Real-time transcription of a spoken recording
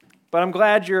But I'm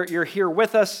glad you're here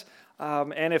with us.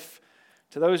 And if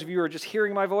to those of you who are just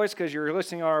hearing my voice because you're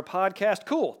listening on our podcast,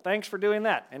 cool. Thanks for doing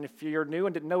that. And if you're new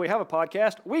and didn't know we have a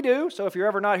podcast, we do. So if you're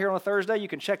ever not here on a Thursday, you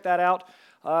can check that out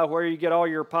where you get all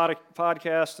your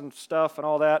podcasts and stuff and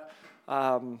all that.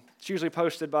 It's usually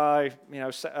posted by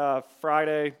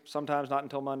Friday, sometimes not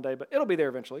until Monday, but it'll be there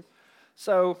eventually.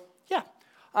 So yeah.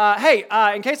 Hey,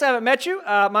 in case I haven't met you,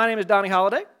 my name is Donnie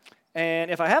Holliday. And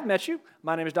if I have met you,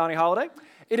 my name is Donnie Holliday.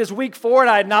 It is week 4, and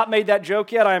I had not made that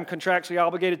joke yet. I am contractually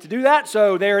obligated to do that,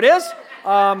 so there it is,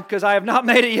 because I have not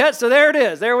made it yet, so there it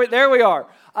is. There we are.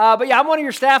 But yeah, I'm one of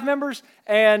your staff members,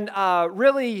 and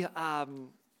really,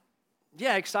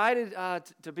 excited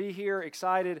to be here,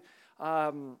 excited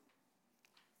to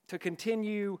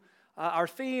continue our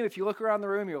theme. If you look around the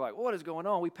room, you're like, what is going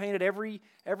on? We paint it every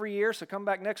year, so come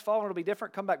back next fall and it'll be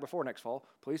different. Come back before next fall,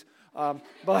 please.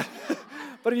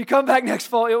 But if you come back next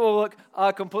fall, it will look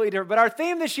completely different. But our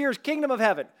theme this year is Kingdom of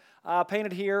Heaven.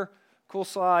 Painted here, cool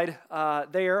slide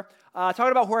there.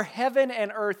 Talking about where heaven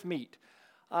and earth meet.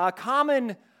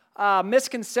 Common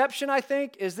misconception, I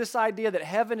think, is this idea that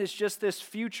heaven is just this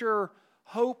future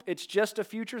hope. It's just a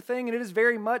future thing, and it is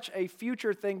very much a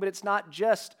future thing, but it's not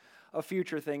just a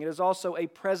future thing. It is also a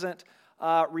present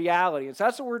reality. And so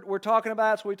that's what we're talking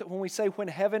about. So when we say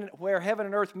where heaven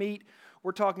and earth meet,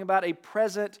 we're talking about a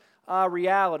present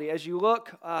reality. As you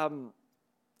look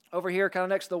over here, kind of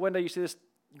next to the window, you see this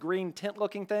green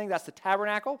tent-looking thing. That's the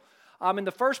tabernacle. In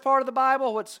the first part of the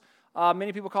Bible, what's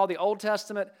many people call the Old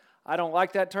Testament. I don't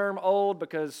like that term, old,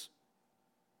 because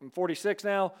I'm 46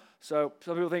 now, so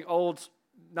some people think old's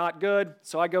not good.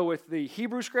 So I go with the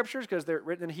Hebrew scriptures because they're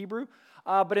written in Hebrew.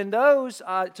 But in those,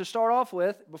 to start off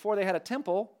with, before they had a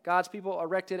temple, God's people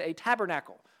erected a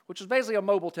tabernacle, which was basically a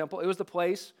mobile temple. It was the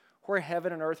place where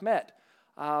heaven and earth met.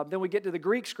 Then we get to the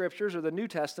Greek scriptures, or the New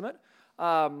Testament,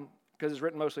 because it's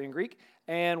written mostly in Greek,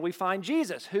 and we find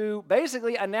Jesus, who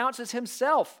basically announces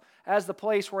himself as the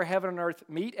place where heaven and earth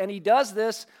meet. And he does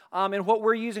this in what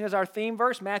we're using as our theme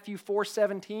verse, Matthew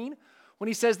 4:17, when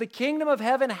he says, the kingdom of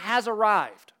heaven has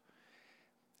arrived.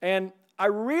 And I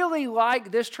really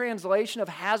like this translation of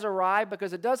has arrived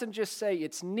because it doesn't just say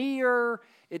it's near,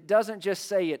 it doesn't just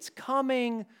say it's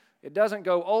coming, it doesn't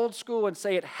go old school and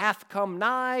say it hath come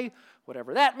nigh,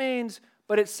 whatever that means,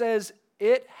 but it says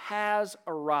it has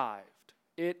arrived.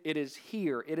 It is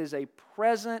here. It is a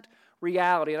present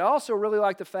reality. And I also really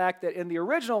like the fact that in the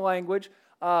original language,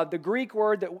 the Greek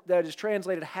word that is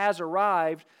translated has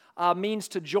arrived means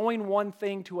to join one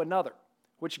thing to another,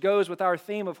 which goes with our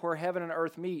theme of where heaven and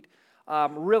earth meet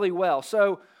really well.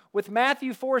 So with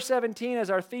Matthew 4:17 as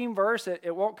our theme verse,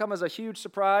 it won't come as a huge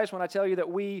surprise when I tell you that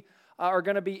we are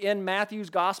going to be in Matthew's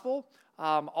gospel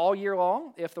all year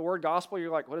long. If the word gospel,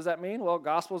 you're like, what does that mean? Well,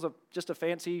 gospel is just a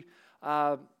fancy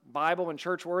Bible and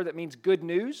church word that means good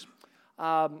news.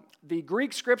 The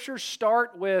Greek scriptures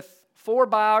start with 4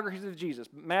 biographies of Jesus,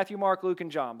 Matthew, Mark, Luke,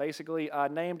 and John, basically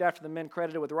named after the men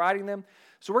credited with writing them.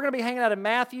 So we're going to be hanging out in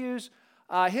Matthew's.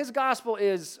 His gospel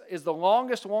is the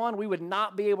longest one. We would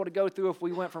not be able to go through if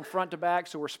we went from front to back,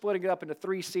 so we're splitting it up into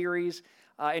 3 series.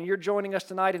 And you're joining us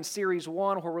tonight in series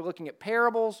 1, where we're looking at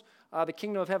parables. The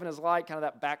kingdom of heaven is like, kind of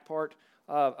that back part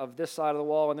of this side of the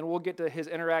wall. And then we'll get to his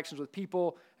interactions with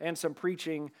people and some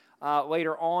preaching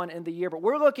later on in the year. But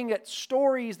we're looking at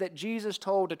stories that Jesus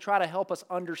told to try to help us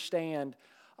understand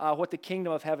what the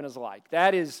kingdom of heaven is like.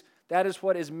 That is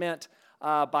what is meant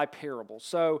by parables.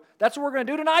 So that's what we're going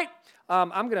to do tonight.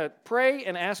 I'm going to pray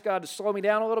and ask God to slow me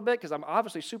down a little bit because I'm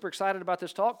obviously super excited about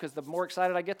this talk because the more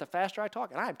excited I get, the faster I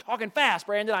talk. And I'm talking fast,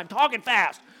 Brandon. I'm talking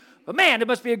fast. But man, it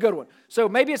must be a good one. So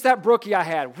maybe it's that brookie I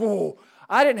had. Whoa.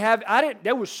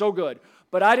 That was so good.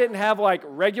 But I didn't have like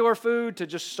regular food to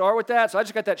just start with that. So I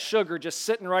just got that sugar just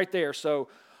sitting right there. So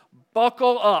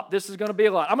buckle up. This is going to be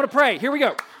a lot. I'm going to pray. Here we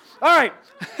go. All right.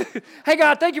 Hey,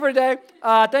 God, thank you for today.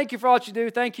 Thank you for all that you do.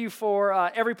 Thank you for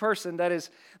every person that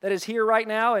is here right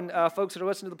now and folks that are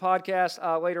listening to the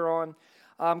podcast later on.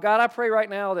 God, I pray right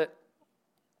now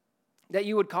that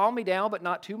you would calm me down, but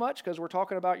not too much because we're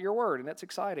talking about your word, and that's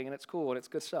exciting, and it's cool, and it's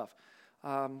good stuff.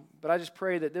 But I just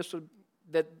pray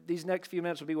that these next few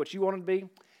minutes would be what you wanted to be,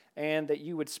 and that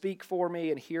you would speak for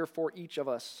me and hear for each of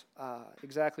us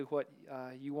exactly what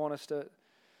you want us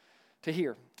to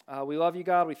hear. We love you,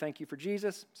 God. We thank you for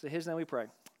Jesus. So in his name we pray.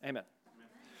 Amen.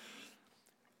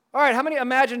 All right, how many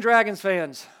Imagine Dragons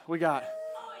fans we got?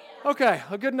 Okay,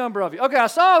 a good number of you. Okay, I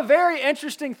saw a very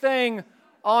interesting thing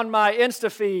on my Insta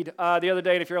feed the other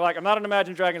day, and if you're like, I'm not an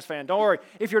Imagine Dragons fan, don't worry.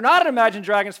 If you're not an Imagine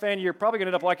Dragons fan, you're probably going to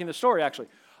end up liking the story, actually.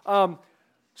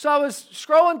 So I was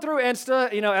scrolling through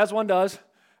Insta, as one does,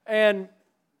 and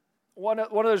one of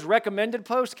those recommended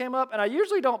posts came up, and I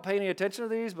usually don't pay any attention to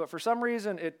these, but for some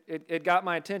reason it got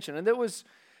my attention. And it was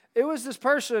this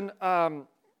person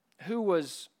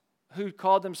who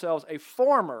called themselves a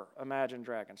former Imagine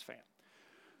Dragons fan.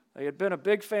 They had been a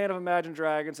big fan of Imagine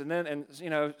Dragons, and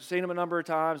seen them a number of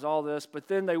times, all this, but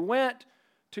then they went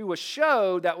to a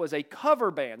show that was a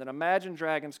cover band, an Imagine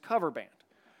Dragons cover band.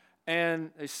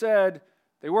 And they said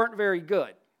they weren't very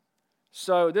good.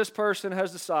 So this person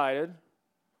has decided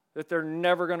that they're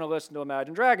never going to listen to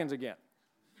Imagine Dragons again.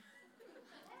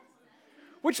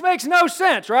 Which makes no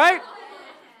sense, right?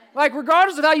 Like,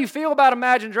 regardless of how you feel about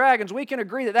Imagine Dragons, we can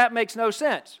agree that that makes no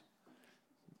sense.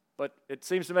 But it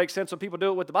seems to make sense when people do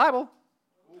it with the Bible.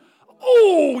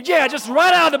 Oh, yeah, just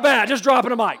right out of the bat, just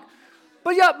dropping a mic.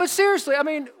 But seriously, I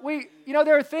mean,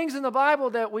 there are things in the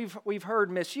Bible that we've heard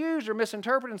misused or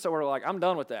misinterpreted, and so we're like, I'm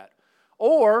done with that.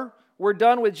 Or we're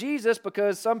done with Jesus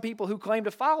because some people who claim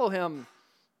to follow him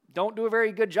don't do a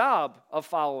very good job of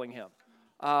following him.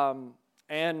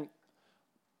 And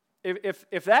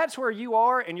if that's where you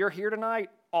are and you're here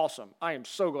tonight, awesome. I am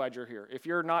so glad you're here. If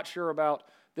you're not sure about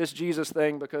this Jesus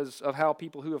thing because of how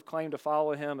people who have claimed to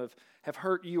follow him have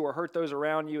hurt you or hurt those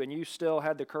around you, and you still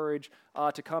had the courage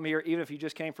to come here, even if you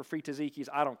just came for free tzatziki's,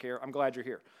 I don't care. I'm glad you're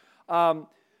here.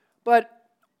 But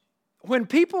when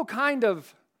people kind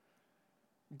of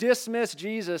dismiss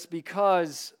Jesus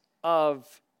because of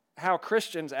how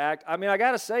Christians act, I mean, I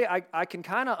got to say, I can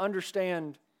kind of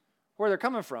understand where they're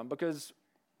coming from because,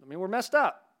 we're messed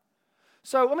up.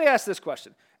 So let me ask this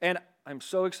question, and I'm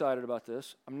so excited about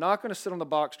this. I'm not going to sit on the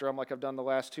box drum like I've done the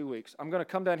last 2 weeks. I'm going to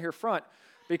come down here front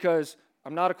because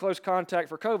I'm not a close contact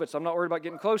for COVID, so I'm not worried about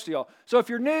getting close to y'all. So if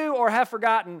you're new or have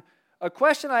forgotten, a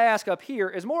question I ask up here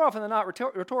is more often than not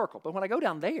rhetorical, but when I go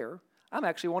down there, I'm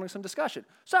actually wanting some discussion.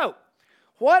 So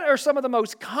what are some of the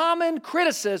most common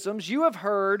criticisms you have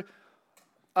heard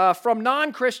from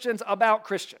non-Christians about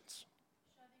Christians?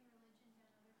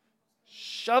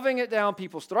 Shoving it down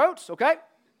people's throats, okay?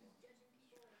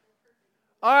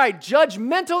 All right,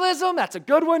 judgmentalism, that's a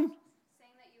good one. Saying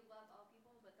that you love all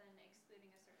people, but then excluding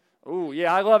a certain group. Ooh,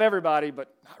 yeah, I love everybody,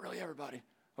 but not really everybody.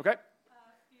 Okay?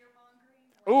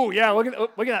 Fear-mongering. Ooh, yeah,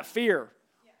 look at that fear.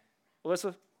 Yeah.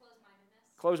 Alyssa?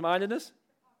 Close-mindedness. Close-mindedness?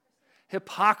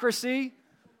 Hypocrisy.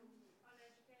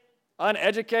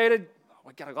 Uneducated. Oh,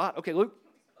 we got a lot. Okay, Luke?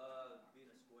 Being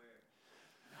a square.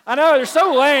 I know, they're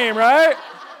so lame, right?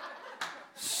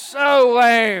 So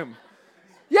lame.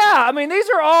 Yeah, these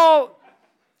are all,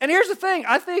 and here's the thing.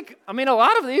 I think a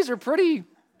lot of these are pretty,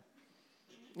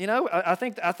 I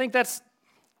think that's,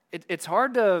 it's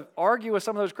hard to argue with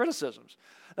some of those criticisms.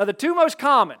 Now, the two most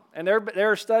common, and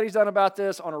there are studies done about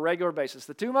this on a regular basis,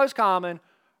 the two most common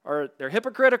are they're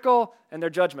hypocritical and they're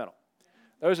judgmental.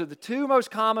 Those are the two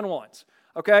most common ones.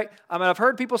 Okay? I've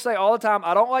heard people say all the time,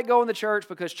 I don't like going to church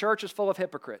because church is full of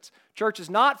hypocrites. Church is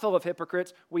not full of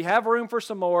hypocrites. We have room for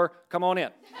some more. Come on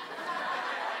in.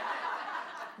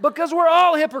 Because we're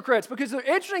all hypocrites. Because the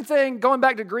interesting thing, going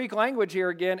back to Greek language here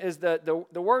again, is that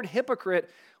the word hypocrite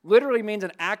literally means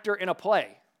an actor in a play.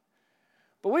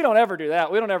 But we don't ever do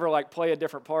that. We don't ever play a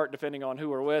different part depending on who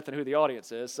we're with and who the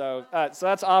audience is. So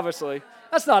that's obviously,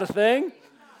 that's not a thing.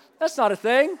 That's not a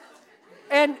thing.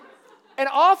 And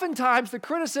oftentimes the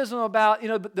criticism about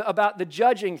the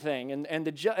judging thing and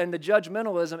the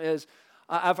judgmentalism is,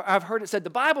 I've heard it said the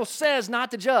Bible says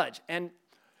not to judge, and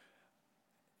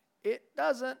it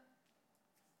doesn't.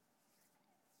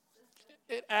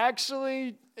 It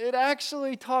actually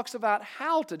talks about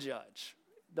how to judge.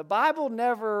 The Bible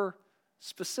never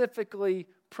specifically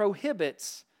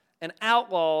prohibits and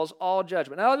outlaws all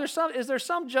judgment. Now, is there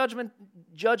some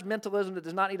judgmentalism that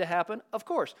does not need to happen? Of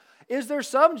course. Is there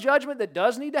some judgment that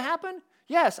does need to happen?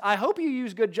 Yes. I hope you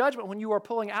use good judgment when you are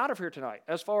pulling out of here tonight,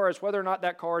 as far as whether or not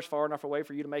that car is far enough away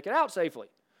for you to make it out safely.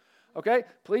 Okay?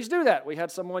 Please do that. We had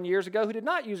someone years ago who did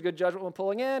not use good judgment when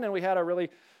pulling in, and we had a really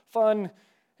fun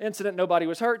incident. Nobody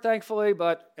was hurt, thankfully,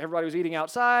 but everybody was eating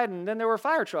outside, and then there were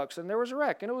fire trucks, and there was a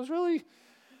wreck, and it was really...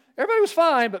 Everybody was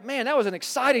fine, but man, that was an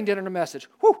exciting dinner message.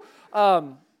 Whew.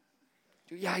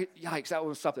 Yikes, that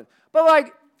was something. But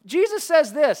Jesus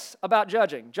says this about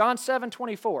judging. John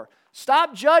 7:24.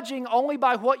 Stop judging only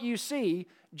by what you see.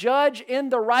 Judge in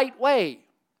the right way.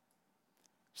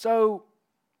 So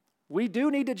we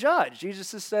do need to judge. Jesus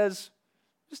says,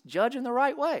 just judge in the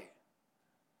right way.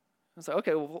 I say,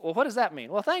 okay, well, what does that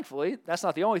mean? Well, thankfully, that's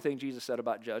not the only thing Jesus said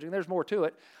about judging. There's more to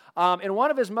it. In one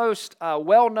of his most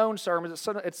well-known sermons,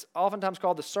 it's oftentimes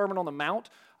called the Sermon on the Mount,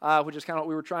 which is kind of what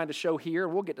we were trying to show here.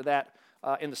 We'll get to that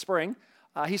in the spring.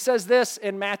 He says this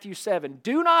in Matthew 7,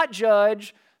 do not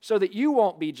judge so that you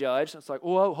won't be judged. It's like,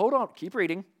 whoa, hold on, keep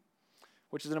reading.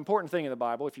 which is an important thing in the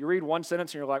Bible. If you read one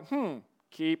sentence and you're like,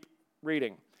 keep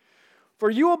reading. For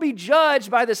you will be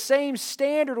judged by the same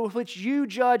standard with which you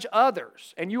judge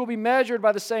others, and you will be measured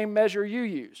by the same measure you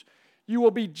use. You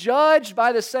will be judged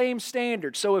by the same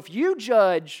standard. So if you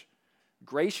judge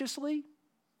graciously,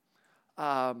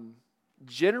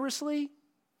 generously,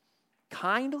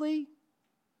 kindly,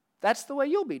 that's the way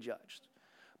you'll be judged.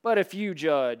 But if you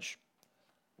judge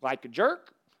like a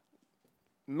jerk,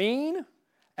 mean,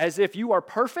 as if you are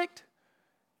perfect,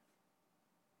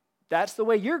 that's the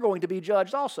way you're going to be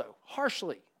judged also,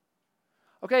 harshly.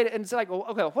 Okay, and it's like, well,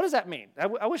 okay, what does that mean?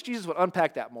 I wish Jesus would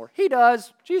unpack that more. He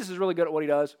does. Jesus is really good at what he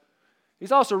does.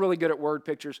 He's also really good at word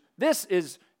pictures.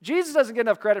 Jesus doesn't get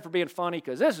enough credit for being funny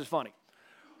because this is funny.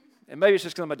 And maybe it's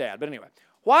just because I'm a dad, but anyway.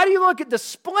 Why do you look at the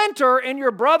splinter in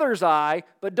your brother's eye,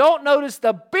 but don't notice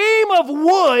the beam of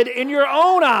wood in your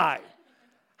own eye?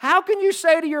 How can you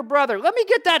say to your brother, let me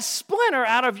get that splinter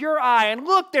out of your eye, and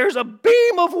look, there's a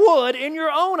beam of wood in your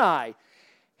own eye?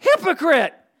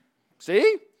 Hypocrite!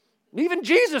 See? Even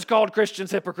Jesus called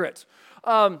Christians hypocrites.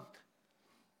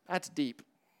 That's deep.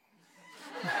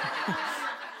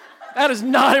 That is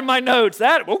not in my notes.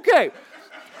 Okay.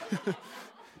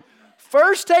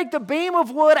 First take the beam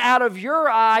of wood out of your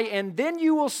eye, and then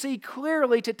you will see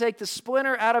clearly to take the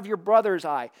splinter out of your brother's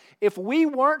eye. If we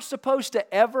weren't supposed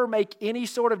to ever make any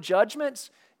sort of judgments,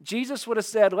 Jesus would have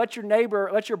said, let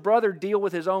your brother deal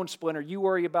with his own splinter. You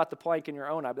worry about the plank in your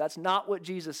own eye. But that's not what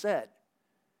Jesus said.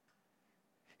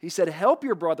 He said, help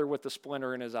your brother with the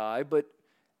splinter in his eye, but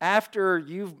after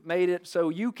you've made it so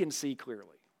you can see clearly.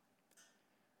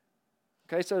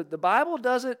 Okay, so the Bible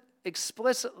doesn't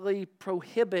explicitly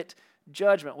prohibit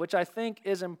judgment, which I think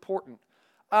is important.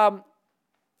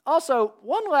 Also,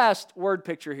 one last word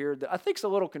picture here that I think is a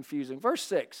little confusing. Verse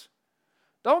 6.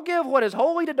 Don't give what is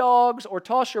holy to dogs, or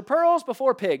toss your pearls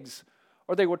before pigs,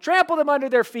 or they will trample them under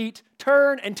their feet,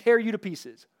 turn and tear you to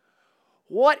pieces.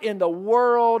 What in the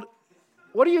world?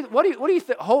 What do you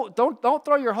think? Don't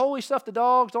throw your holy stuff to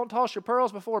dogs. Don't toss your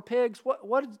pearls before pigs.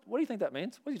 What do you think that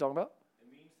means? What are you talking about? It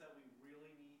means that we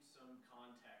really need some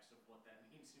context of what that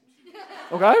means in Jesus.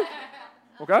 Okay.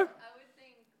 Okay. I would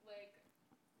think, like,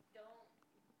 well,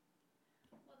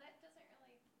 that doesn't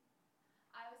really,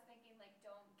 I was thinking, like,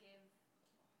 don't give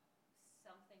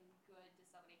something good to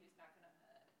somebody who's not going to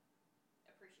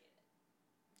appreciate it.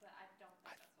 But I don't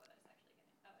think that's what it's actually going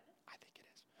to, oh, it is? I think it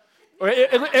is.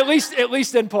 Okay. At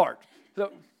least in part. So,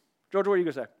 George, what are you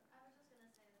going to say? I was just going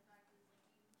to say the fact is,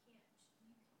 like,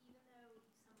 even though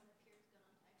someone appears good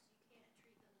on text, you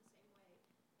can't treat them the same way.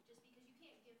 Just because you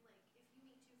can't give, like, if you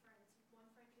meet two friends, one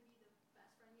friend could be the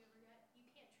best friend you ever get, you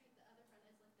can't treat the other friend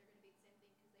as if they're going to be the same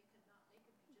thing because they could not. They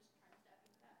could be just trying to stab you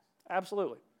in the past.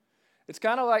 Absolutely. It's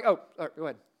kind of like, go ahead.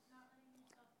 Not letting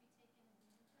yourself be taken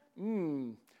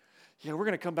advantage of. Yeah, we're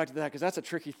going to come back to that because that's a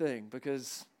tricky thing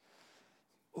because,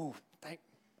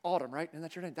 Autumn, right? Isn't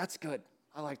that your name? That's good.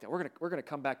 I like that. We're gonna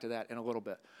come back to that in a little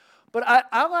bit. But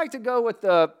I like to go with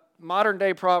the modern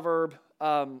day proverb,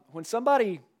 when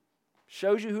somebody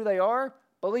shows you who they are,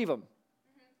 believe them.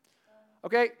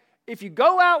 Okay? If you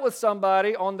go out with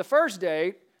somebody on the first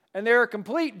date and they're a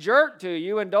complete jerk to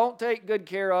you and don't take good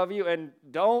care of you and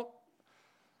don't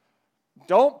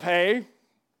pay,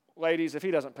 ladies, if he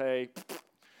doesn't pay,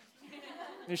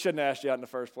 he shouldn't have asked you out in the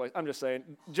first place. I'm just saying.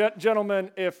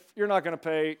 Gentlemen, if you're not going to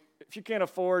pay, if you can't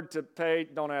afford to pay,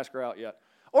 don't ask her out yet.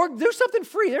 Or do something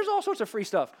free. There's all sorts of free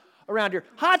stuff around here.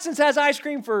 Hodson's has ice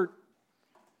cream for,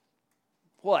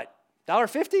 what,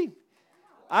 $1.50?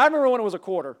 I remember when it was a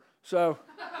quarter. So,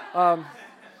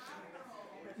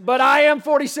 but I am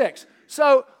 46.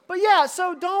 So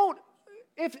don't,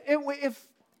 if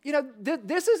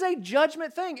this is a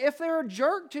judgment thing. If they're a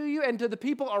jerk to you and to the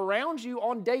people around you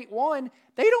on date one,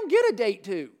 they don't get a date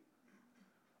two.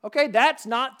 Okay, that's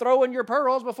not throwing your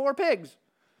pearls before pigs.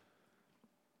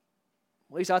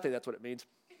 At least I think that's what it means.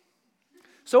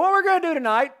 So what we're going to do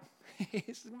tonight,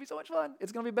 this is going to be so much fun.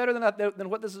 It's going to be better than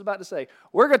what this is about to say.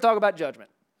 We're going to talk about judgment.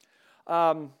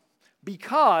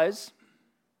 Because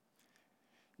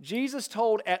Jesus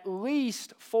told at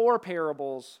least 4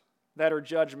 parables that are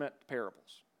judgment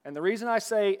parables. And the reason I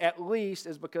say at least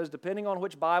is because depending on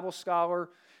which Bible scholar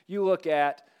you look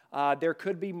at, there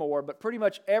could be more, but pretty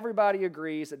much everybody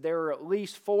agrees that there are at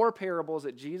least 4 parables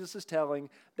that Jesus is telling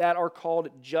that are called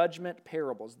judgment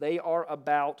parables. They are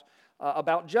about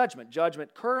judgment.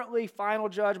 Judgment currently, final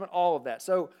judgment, all of that.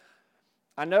 So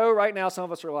I know right now some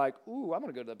of us are like, ooh, I'm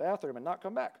going to go to the bathroom and not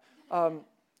come back.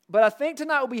 But I think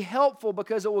tonight will be helpful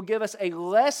because it will give us a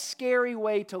less scary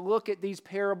way to look at these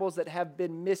parables that have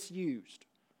been misused.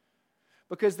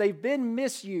 Because they've been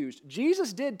misused.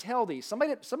 Jesus did tell these.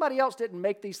 Somebody else didn't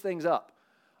make these things up.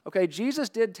 Okay, Jesus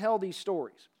did tell these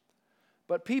stories,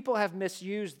 but people have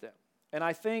misused them. And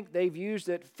I think they've used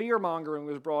it, fear-mongering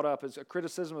was brought up as a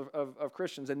criticism of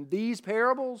Christians. And these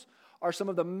parables are some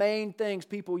of the main things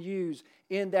people use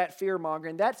in that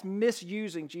fear-mongering. That's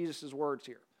misusing Jesus' words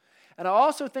here. And I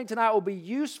also think tonight will be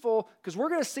useful because we're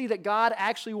going to see that God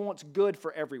actually wants good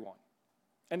for everyone.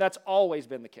 And that's always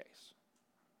been the case.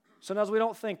 Sometimes we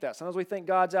don't think that. Sometimes we think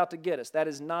God's out to get us. That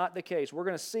is not the case. We're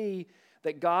going to see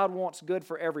that God wants good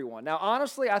for everyone. Now,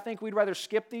 honestly, I think we'd rather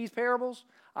skip these parables.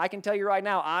 I can tell you right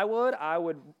now,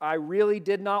 I really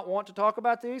did not want to talk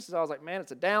about these because I was like, man,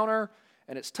 it's a downer,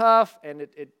 and it's tough, and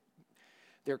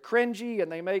they're cringy,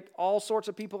 and they make all sorts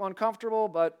of people uncomfortable,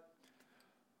 but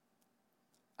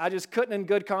I just couldn't in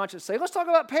good conscience say, let's talk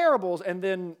about parables, and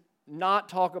then not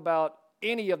talk about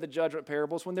any of the judgment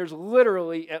parables when there's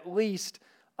literally at least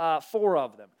 4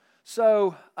 of them.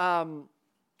 So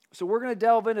we're going to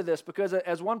delve into this because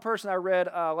as one person I read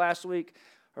last week,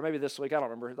 or maybe this week, I don't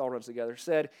remember, it all runs together,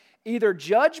 said, either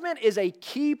judgment is a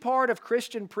key part of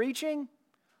Christian preaching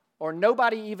or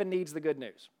nobody even needs the good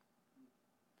news.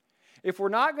 If we're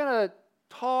not going to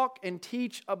talk and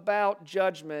teach about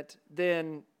judgment,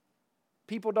 then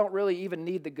people don't really even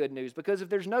need the good news because if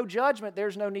there's no judgment,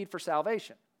 there's no need for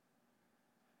salvation.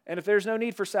 And if there's no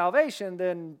need for salvation,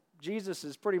 then Jesus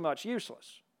is pretty much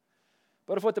useless.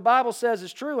 But if what the Bible says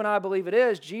is true, and I believe it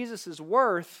is, Jesus'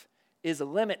 worth is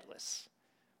limitless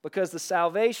because the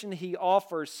salvation he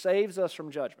offers saves us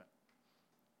from judgment.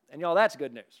 And y'all, that's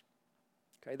good news.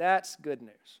 Okay, that's good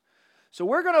news. So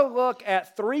we're going to look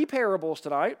at 3 parables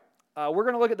tonight. We're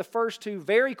going to look at the first 2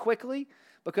 very quickly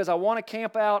because I want to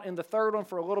camp out in the third one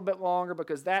for a little bit longer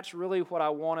because that's really what I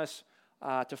want us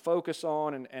to focus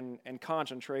on and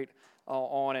concentrate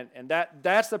on. And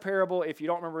that's the parable, if you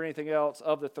don't remember anything else,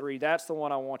 of the 3. That's the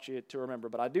one I want you to remember.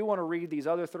 But I do want to read these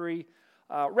other 3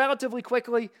 relatively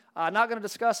quickly. I'm not going to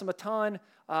discuss them a ton,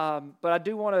 but I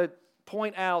do want to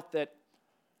point out that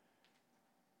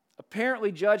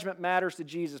apparently judgment matters to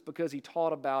Jesus because he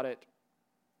taught about it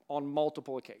on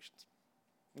multiple occasions.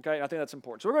 Okay, I think that's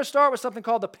important. So we're going to start with something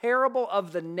called the parable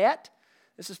of the net.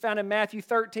 This is found in Matthew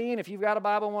 13. If you've got a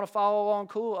Bible and want to follow along,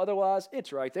 cool. Otherwise,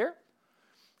 it's right there.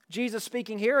 Jesus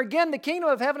speaking here. Again, the kingdom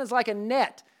of heaven is like a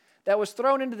net that was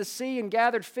thrown into the sea and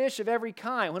gathered fish of every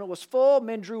kind. When it was full,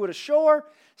 men drew it ashore,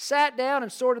 sat down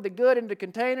and sorted the good into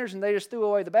containers, and they just threw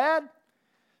away the bad.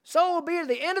 So it will be at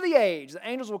the end of the age. The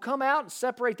angels will come out and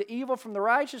separate the evil from the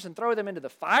righteous and throw them into the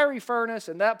fiery furnace.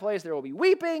 In that place there will be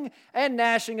weeping and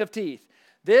gnashing of teeth.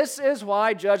 This is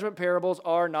why judgment parables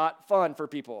are not fun for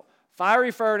people.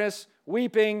 Fiery furnace,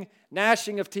 weeping,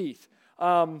 gnashing of teeth.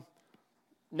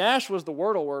 Gnash was the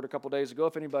Wordle word a couple days ago,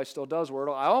 if anybody still does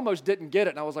Wordle. I almost didn't get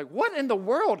it, and I was like, what in the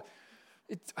world?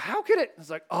 How could it? It's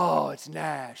like, oh, it's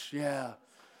Nash, yeah.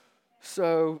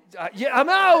 So,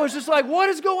 I was just like, what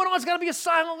is going on? It's got to be a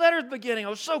silent letter at the beginning. I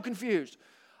was so confused.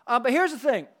 But here's the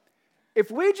thing. If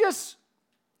we just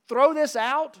throw this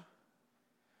out,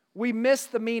 we miss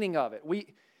the meaning of it. We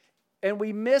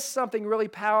miss something really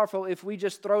powerful if we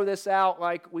just throw this out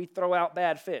like we throw out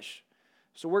bad fish.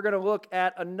 So we're going to look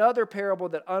at another parable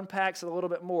that unpacks it a little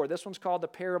bit more. This one's called the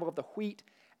parable of the wheat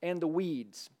and the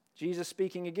weeds. Jesus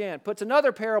speaking again, puts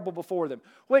another parable before them,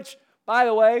 which, by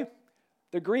the way,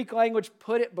 the Greek language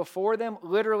put it before them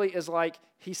literally is like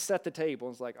he set the table.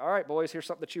 It's like, all right, boys, here's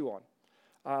something to chew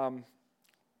on.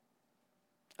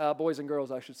 Boys and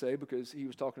girls, I should say, because he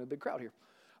was talking to a big crowd here.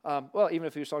 Well, even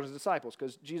if he was talking to disciples,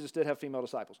 because Jesus did have female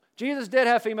disciples. Jesus did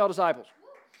have female disciples.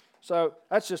 So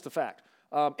that's just a fact.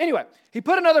 Anyway, he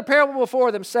put another parable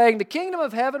before them, saying, the kingdom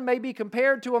of heaven may be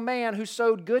compared to a man who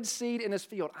sowed good seed in his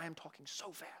field. I am talking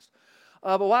so fast.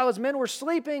 But while his men were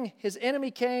sleeping, his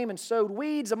enemy came and sowed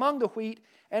weeds among the wheat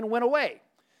and went away.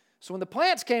 So when the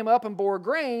plants came up and bore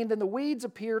grain, then the weeds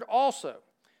appeared also.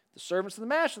 The servants of the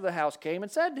master of the house came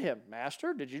and said to him,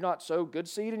 Master, did you not sow good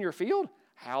seed in your field?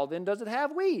 How then does it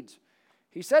have weeds?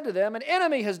 He said to them, an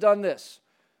enemy has done this.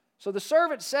 So the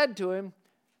servant said to him,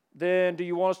 then do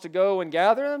you want us to go and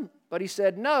gather them? But he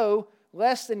said, no,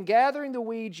 lest in gathering the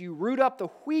weeds you root up the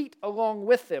wheat along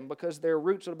with them, because their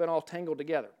roots would have been all tangled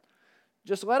together.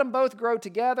 Just let them both grow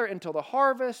together until the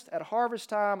harvest. At harvest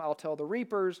time, I'll tell the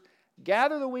reapers,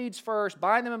 gather the weeds first,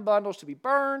 bind them in bundles to be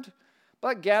burned,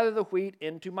 but gather the wheat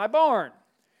into my barn.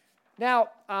 Now,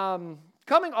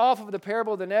 coming off of the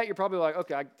parable of the net, you're probably like,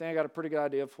 okay, I think I got a pretty good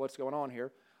idea of what's going on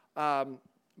here.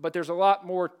 But there's a lot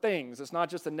more things. It's not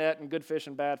just the net and good fish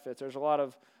and bad fish. There's a lot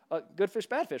of good fish,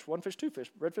 bad fish, one fish, two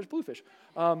fish, red fish, blue fish.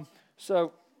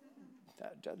 So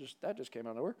that just came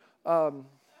out of nowhere.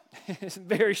 It's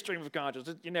very stream of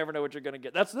consciousness. You never know what you're going to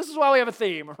get. This is why we have a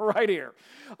theme right here,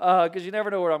 because you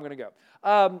never know where I'm going to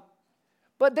go.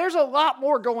 But there's a lot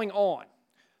more going on.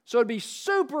 So it'd be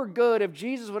super good if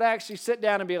Jesus would actually sit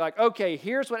down and be like, okay,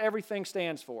 here's what everything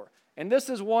stands for. And this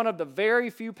is one of the very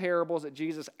few parables that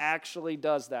Jesus actually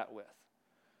does that with.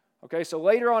 Okay, so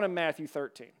later on in Matthew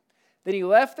 13. Then he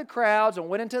left the crowds and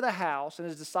went into the house, and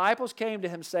his disciples came to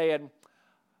him saying,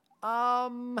 how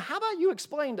about you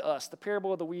explain to us the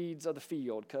parable of the weeds of the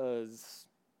field, because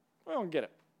we don't get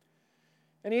it.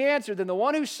 And he answered, then the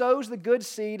one who sows the good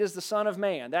seed is the Son of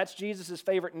Man. That's Jesus'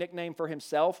 favorite nickname for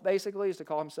himself, basically, is to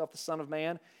call himself the Son of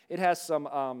Man. It has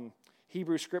some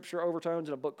Hebrew scripture overtones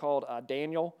in a book called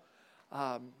Daniel.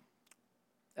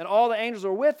 And all the angels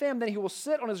are with him. Then he will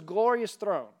sit on his glorious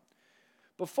throne.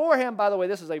 Before him, by the way,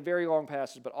 this is a very long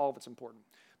passage, but all of it's important.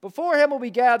 Before him will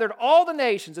be gathered all the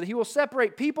nations, and he will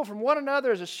separate people from one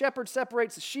another as a shepherd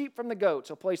separates the sheep from the goats.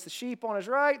 He'll place the sheep on his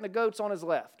right and the goats on his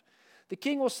left. The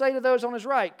king will say to those on his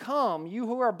right, come, you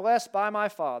who are blessed by my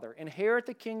Father, inherit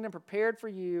the kingdom prepared for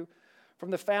you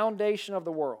from the foundation of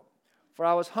the world. For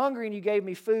I was hungry, and you gave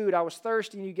me food. I was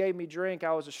thirsty, and you gave me drink.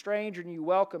 I was a stranger, and you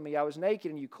welcomed me. I was naked,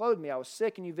 and you clothed me. I was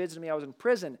sick, and you visited me. I was in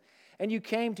prison, and you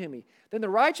came to me. Then the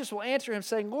righteous will answer him,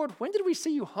 saying, Lord, when did we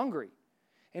see you hungry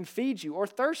and feed you, or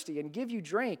thirsty and give you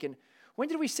drink? And when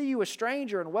did we see you a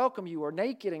stranger and welcome you, or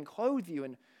naked and clothe you?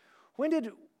 And when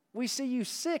did we see you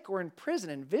sick or in prison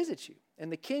and visit you? And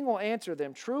the king will answer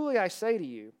them, truly I say to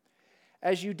you,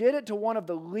 as you did it to one of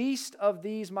the least of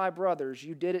these my brothers,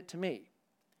 you did it to me.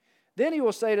 Then he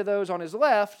will say to those on his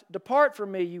left, depart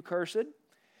from me, you cursed,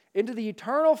 into the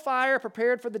eternal fire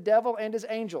prepared for the devil and his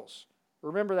angels.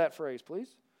 Remember that phrase,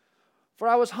 please. For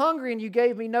I was hungry, and you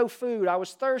gave me no food. I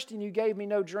was thirsty, and you gave me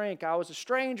no drink. I was a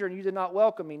stranger, and you did not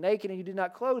welcome me. Naked, and you did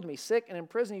not clothe me. Sick and in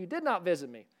prison, and you did not visit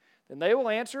me. Then they will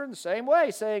answer in the same way,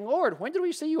 saying, Lord, when did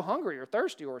we see you hungry, or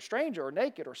thirsty, or a stranger, or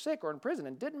naked, or sick, or in prison,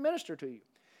 and didn't minister to you?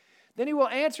 Then he will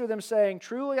answer them, saying,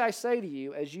 truly I say to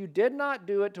you, as you did not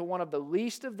do it to one of the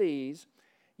least of these,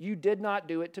 you did not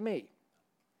do it to me.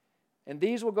 And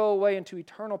these will go away into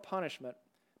eternal punishment,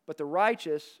 but the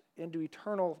righteous into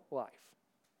eternal life.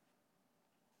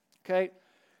 Okay,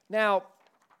 now,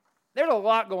 there's a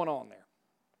lot going on there.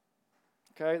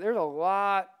 Okay, there's a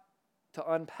lot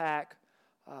to unpack.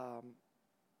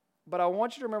 But I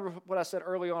want you to remember what I said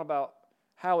early on about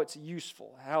how it's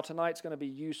useful, how tonight's going to be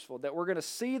useful, that we're going to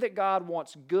see that God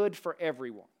wants good for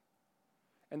everyone.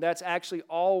 And that's actually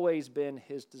always been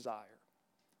his desire.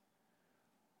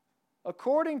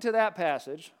 According to that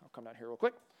passage, I'll come down here real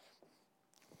quick.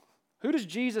 Who does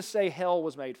Jesus say hell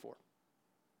was made for?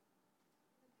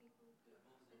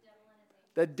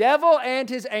 The devil and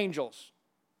his angels.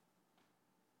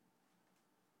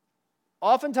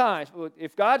 Oftentimes,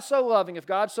 if God's so loving, if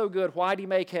God's so good, why did he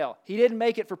make hell? He didn't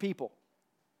make it for people.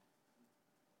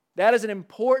 That is an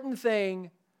important thing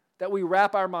that we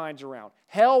wrap our minds around.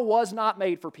 Hell was not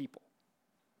made for people.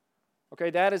 Okay,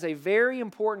 that is a very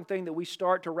important thing that we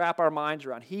start to wrap our minds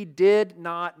around. He did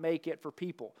not make it for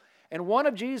people. And one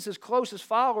of Jesus' closest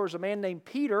followers, a man named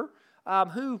Peter,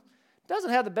 who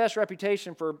doesn't have the best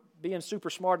reputation for being super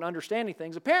smart and understanding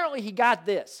things, apparently he got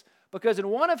this. Because in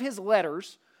one of his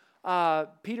letters,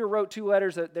 Peter wrote two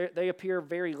letters that they appear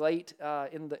very late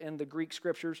in the Greek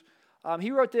scriptures.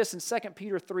 He wrote this in 2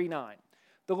 Peter 3:9.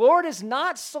 The Lord is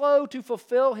not slow to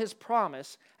fulfill his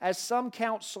promise, as some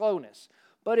count slowness,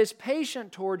 but is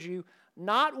patient towards you,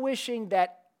 not wishing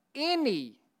that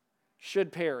any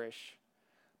should perish,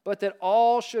 but that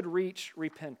all should reach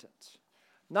repentance.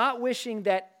 Not wishing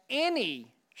that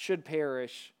any should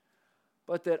perish,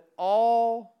 but that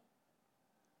all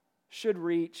should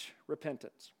reach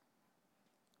repentance.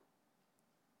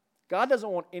 God doesn't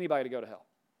want anybody to go to hell.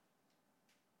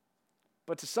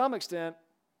 But to some extent,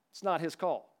 it's not his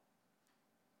call.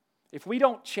 If we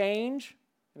don't change,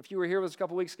 and if you were here with us a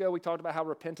couple weeks ago, we talked about how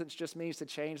repentance just means to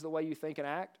change the way you think and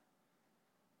act.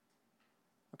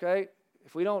 Okay?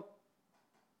 If we don't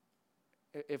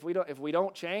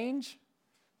change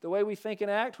the way we think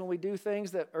and act, when we do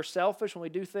things that are selfish, when we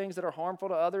do things that are harmful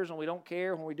to others, when we don't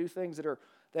care, when we do things that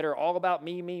are all about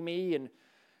me,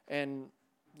 and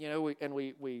you know,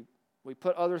 we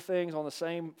put other things on the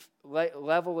same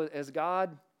level as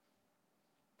God,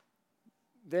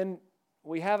 then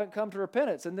we haven't come to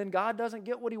repentance, and then God doesn't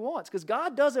get what he wants, because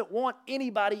God doesn't want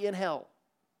anybody in hell.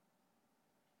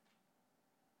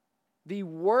 The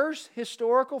worst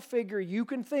historical figure you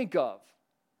can think of,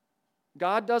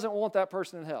 God doesn't want that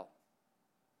person in hell.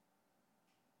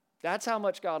 That's how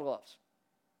much God loves.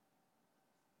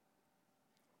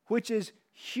 Which is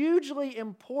hugely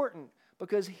important,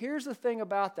 Because here's the thing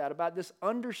about that, about this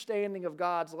understanding of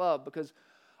God's love. Because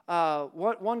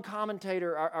one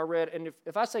commentator I read, and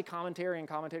if I say commentary and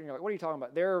commentator, you're like, what are you talking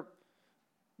about?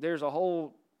 There's a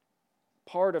whole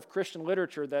part of Christian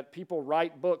literature that people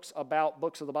write books about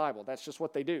books of the Bible. That's just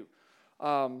what they do.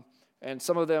 And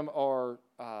some of them are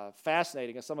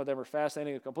fascinating, and some of them are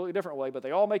fascinating in a completely different way, but they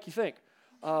all make you think.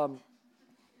 But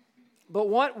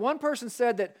one person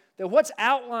said that what's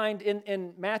outlined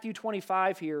in Matthew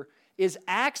 25 here is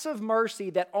acts of mercy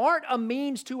that aren't a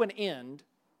means to an end,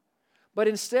 but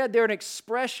instead they're an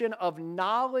expression of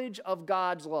knowledge of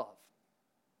God's love.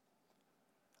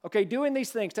 Okay, doing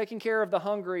these things, taking care of the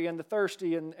hungry and the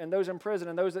thirsty and those in prison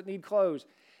and those that need clothes,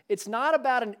 it's not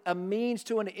about a means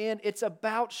to an end. It's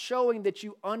about showing that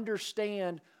you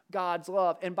understand God's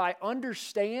love. And by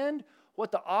understand,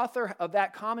 what the author of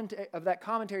that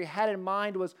commentary had in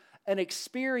mind was an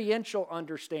experiential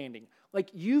understanding. Like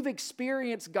you've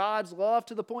experienced God's love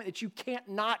to the point that you can't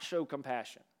not show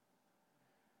compassion.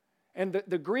 And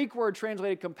the Greek word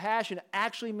translated compassion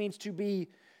actually means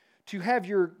to have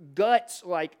your guts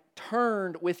like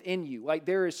turned within you. Like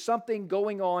there is something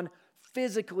going on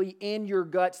physically in your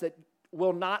guts that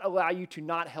will not allow you to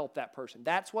not help that person.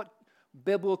 That's what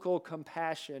biblical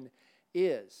compassion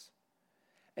is.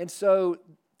 And so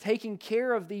taking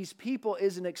care of these people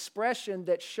is an expression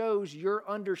that shows your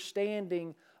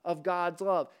understanding of God's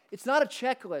love. It's not a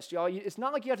checklist, y'all. It's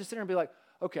not like you have to sit there and be like,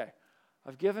 okay,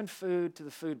 I've given food to the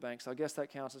food bank, so I guess that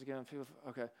counts as giving food.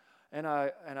 Okay. And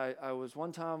I was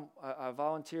one time, I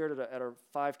volunteered at a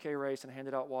 5K race and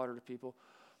handed out water to people.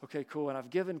 Okay, cool. And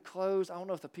I've given clothes. I don't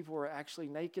know if the people were actually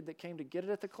naked that came to get it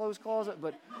at the clothes closet,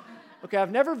 but okay, I've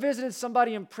never visited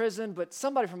somebody in prison, but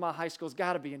somebody from my high school's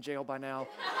got to be in jail by now.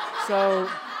 So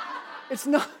it's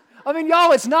not, I mean,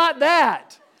 y'all, it's not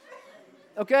that.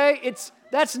 Okay?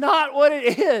 That's not what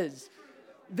it is.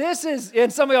 This is,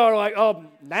 and some of y'all are like, oh,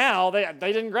 now they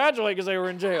didn't graduate because they were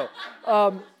in jail.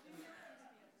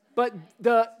 But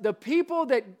the people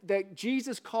that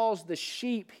Jesus calls the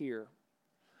sheep here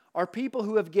are people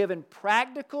who have given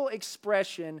practical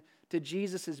expression to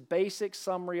Jesus' basic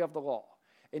summary of the law.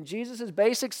 In Jesus'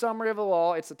 basic summary of the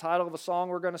law, it's the title of a song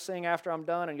we're going to sing after I'm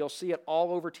done, and you'll see it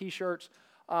all over T-shirts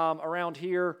around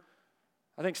here.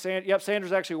 I think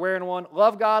Sandra's actually wearing one.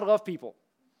 Love God, love people.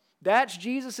 That's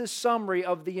Jesus' summary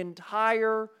of the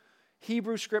entire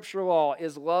Hebrew Scripture law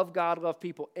is love God, love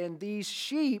people. And these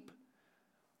sheep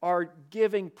are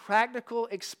giving practical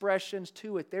expressions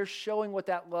to it. They're showing what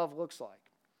that love looks like.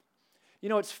 You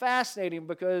know, it's fascinating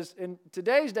because in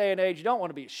today's day and age, you don't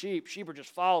want to be a sheep. Sheep are just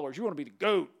followers. You want to be the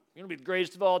goat. You want to be the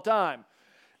greatest of all time.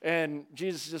 And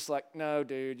Jesus is just like, no,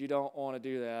 dude, you don't want to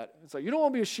do that. It's like, you don't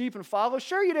want to be a sheep and follow?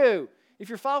 Sure you do. If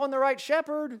you're following the right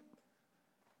shepherd.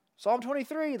 Psalm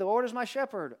 23, the Lord is my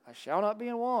shepherd. I shall not be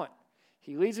in want.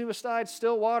 He leads me beside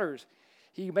still waters.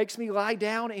 He makes me lie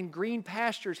down in green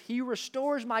pastures. He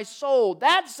restores my soul.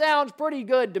 That sounds pretty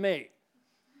good to me.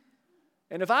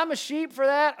 And if I'm a sheep for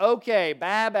that, okay,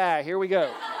 bye-bye, here we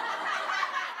go.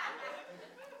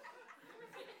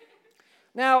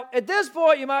 Now, at this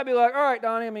point, you might be like, all right,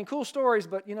 Donnie, I mean, cool stories,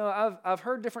 but, you know, I've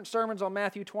heard different sermons on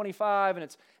Matthew 25,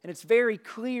 and it's very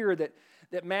clear that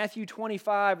Matthew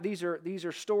 25, these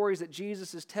are stories that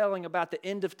Jesus is telling about the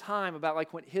end of time, about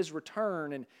like when his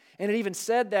return, and it even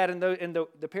said that in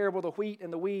the parable of the wheat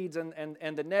and the weeds and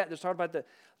the net. There's talking about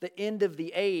the end of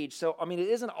the age. So, I mean, it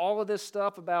isn't all of this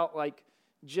stuff about like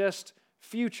just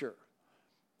future.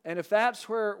 And if that's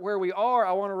where we are,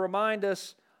 I want to remind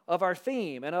us of our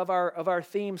theme and of our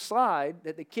theme slide,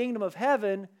 that the kingdom of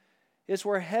heaven is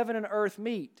where heaven and earth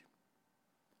meet.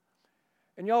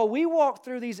 And y'all, we walk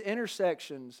through these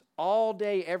intersections all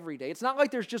day, every day. It's not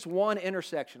like there's just one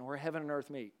intersection where heaven and earth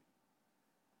meet.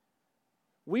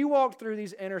 We walk through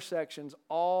these intersections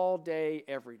all day,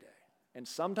 every day. And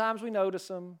sometimes we notice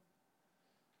them,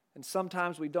 and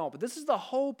sometimes we don't. But this is the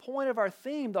whole point of our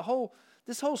theme.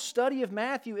 This whole study of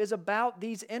Matthew is about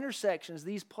these intersections,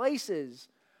 these places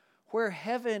where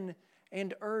heaven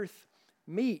and earth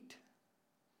meet.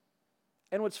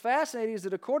 And what's fascinating is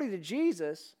that according to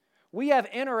Jesus, we have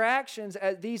interactions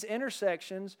at these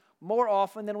intersections more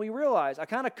often than we realize. I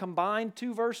kind of combined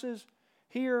two verses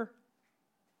here.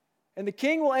 And the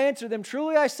king will answer them,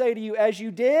 truly I say to you, as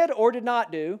you did or did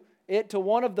not do it to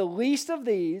one of the least of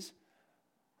these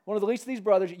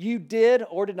brothers, you did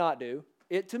or did not do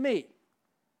it to me.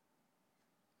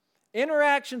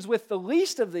 Interactions with the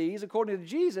least of these, according to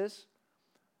Jesus,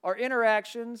 are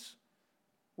interactions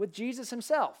with Jesus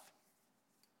himself.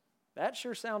 That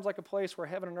sure sounds like a place where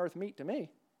heaven and earth meet to me.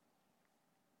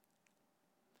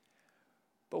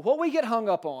 But what we get hung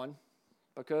up on,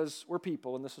 because we're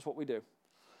people and this is what we do,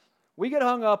 We get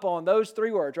hung up on those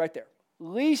three words right there.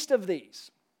 Least of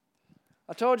these.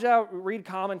 I told you I read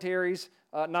commentaries,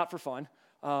 not for fun.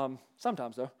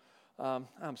 Sometimes, though.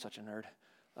 I'm such a nerd.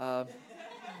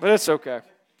 But it's okay.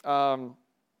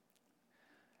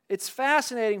 It's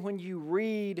fascinating when you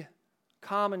read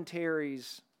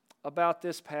commentaries about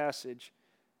this passage,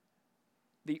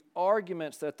 the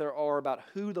arguments that there are about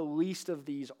who the least of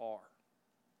these are.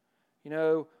 You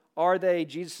know, are they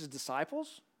Jesus'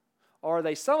 disciples? Are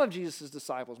they some of Jesus'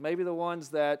 disciples? Maybe the ones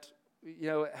that, you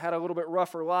know, had a little bit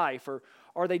rougher life. Or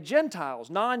are they Gentiles,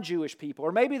 non-Jewish people?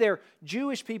 Or maybe they're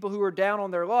Jewish people who are down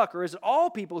on their luck. Or is it all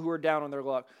people who are down on their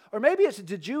luck? Or maybe it's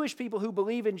the Jewish people who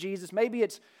believe in Jesus. Maybe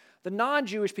it's the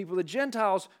non-Jewish people, the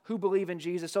Gentiles who believe in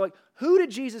Jesus. So, like, who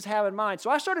did Jesus have in mind? So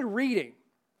I started reading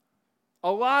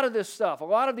a lot of this stuff, a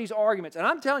lot of these arguments. And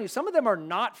I'm telling you, some of them are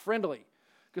not friendly.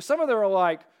 Because some of them are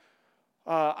like,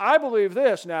 I believe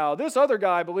this now. This other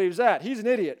guy believes that. He's an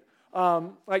idiot.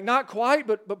 Like, not quite,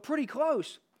 but pretty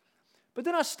close. But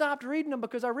then I stopped reading them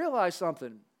because I realized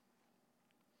something.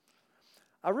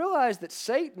 I realized that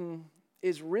Satan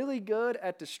is really good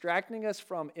at distracting us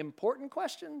from important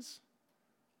questions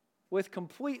with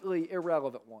completely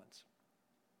irrelevant ones.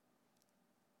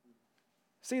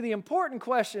 See, the important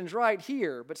question's right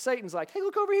here, but Satan's like, hey,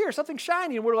 look over here, something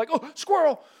shiny, and we're like, oh,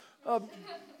 squirrel.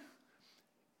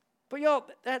 But y'all,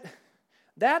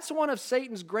 that's one of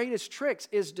Satan's greatest tricks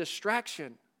is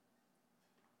distraction.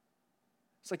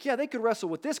 It's like, yeah, they could wrestle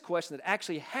with this question that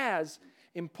actually has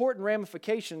important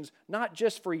ramifications, not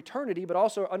just for eternity, but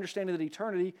also understanding that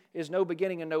eternity is no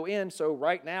beginning and no end, so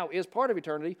right now is part of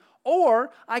eternity.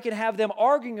 Or I can have them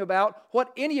arguing about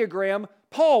what Enneagram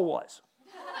Paul was.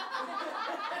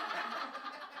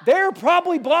 There are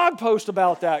probably blog posts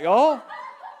about that, y'all.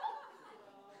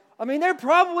 I mean, there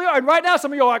probably are. And right now,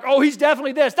 some of you are like, oh, he's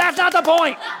definitely this. That's not the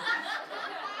point.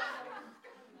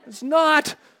 It's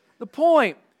not the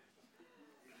point.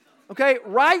 Okay,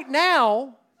 right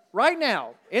now,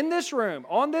 in this room,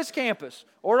 on this campus,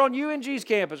 or on UNG's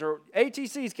campus, or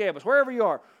ATC's campus, wherever you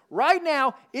are, right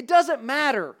now, it doesn't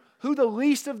matter who the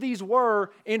least of these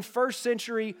were in first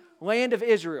century land of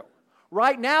Israel.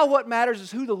 Right now, what matters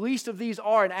is who the least of these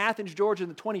are in Athens, Georgia in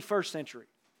the 21st century.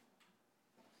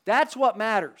 That's what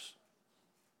matters.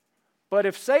 But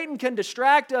if Satan can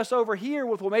distract us over here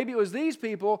with, well, maybe it was these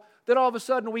people, then all of a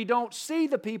sudden we don't see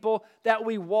the people that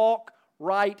we walk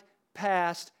right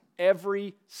past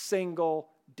every single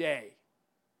day.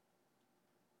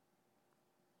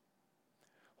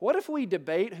 What if we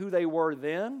debate who they were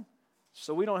then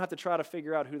so we don't have to try to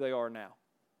figure out who they are now?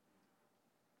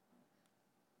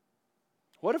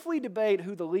 What if we debate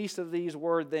who the least of these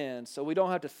were then so we don't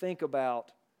have to think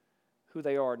about who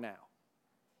they are now?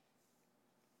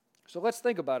 So let's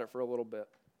think about it for a little bit.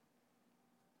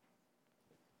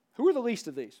 Who are the least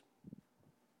of these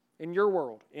in your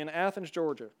world, in Athens,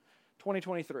 Georgia,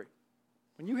 2023?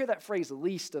 When you hear that phrase,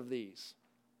 least of these.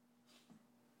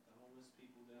 The homeless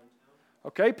people downtown.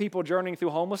 Okay, people journeying through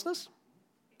homelessness.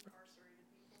 Incarcerated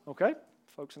people. Okay,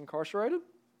 folks incarcerated.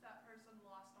 That person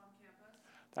lost on campus.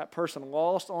 That person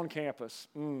lost on campus.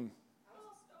 Lost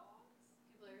dogs.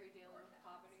 People are dealing with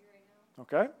poverty right now.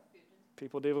 Okay,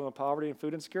 people dealing with poverty and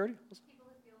food insecurity. People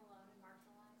that feel alone and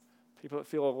marginalized. People that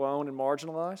feel alone and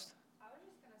marginalized. I was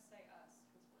just going to say us,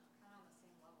 because we're kind of on the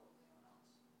same level as anyone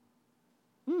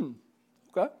else.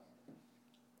 Okay.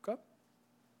 Okay.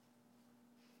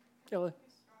 Kelly.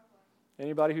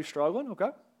 Anybody who's struggling? Okay.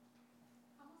 I'm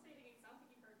not saying it sounds like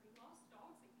you've heard we lost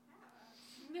dogs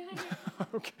and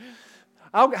cats.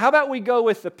 Okay. How about we go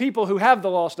with the people who have the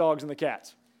lost dogs and the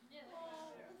cats?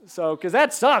 So, because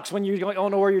that sucks when you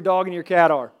don't know where your dog and your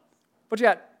cat are. What you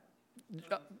got?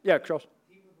 Yeah, Charles.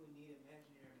 People who need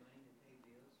imaginary money to pay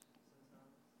bills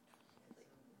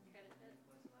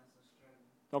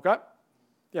sometimes. Okay.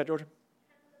 Yeah, Georgia.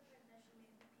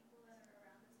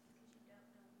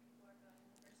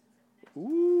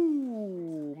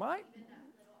 Ooh, Mike.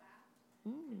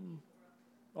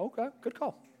 Okay, good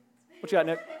call. What you got,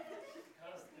 Nick? Kind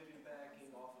of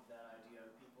piggybacking off of that idea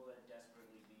of people that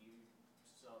desperately need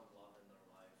some love in their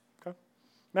life. Okay.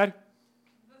 Maddie?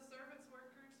 The service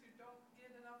workers who don't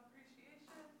get enough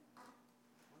appreciation.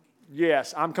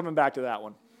 Yes, I'm coming back to that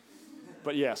one.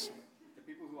 But yes. The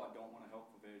people who I don't want to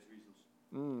help for various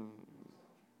reasons.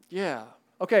 Yeah.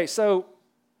 Okay, so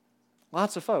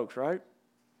lots of folks, right?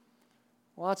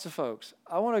 Lots of folks.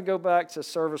 I want to go back to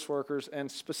service workers and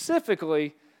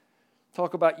specifically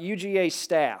talk about UGA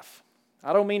staff.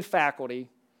 I don't mean faculty.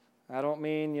 I don't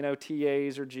mean,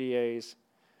 TAs or GAs.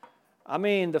 I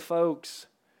mean the folks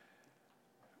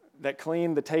that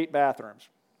clean the Tate bathrooms.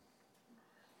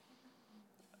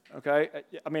 Okay?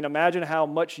 I mean, imagine how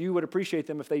much you would appreciate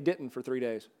them if they didn't for 3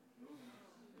 days.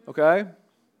 Okay?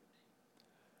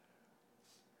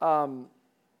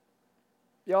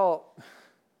 Y'all,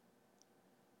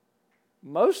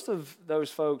 most of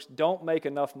those folks don't make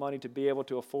enough money to be able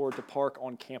to afford to park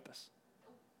on campus.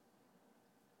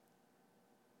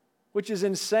 Which is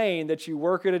insane that you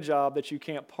work at a job that you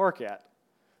can't park at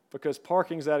because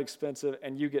parking's that expensive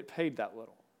and you get paid that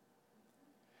little.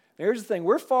 Now, here's the thing.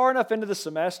 We're far enough into the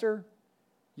semester,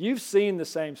 you've seen the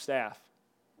same staff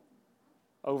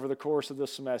over the course of the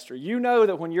semester. You know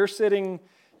that when you're sitting,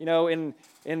 in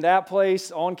that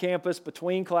place on campus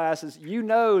between classes, you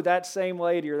know that same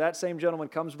lady or that same gentleman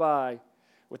comes by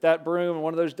with that broom and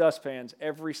one of those dustpans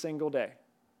every single day.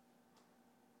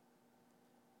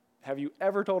 Have you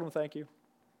ever told them thank you?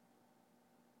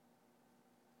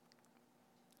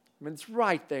 I mean, it's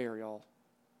right there, y'all.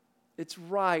 It's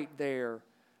right there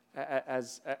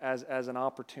as an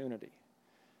opportunity.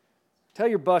 Tell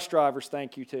your bus drivers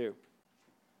thank you too.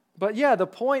 But yeah, the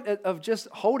point of just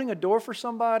holding a door for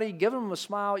somebody, giving them a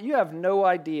smile, you have no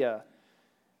idea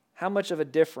how much of a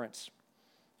difference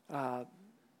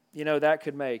that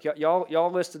could make.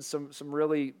 Y'all listed some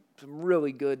really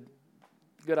good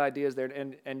ideas there,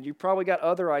 and you probably got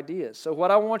other ideas. So what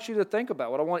I want you to think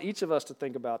about, what I want each of us to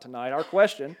think about tonight, our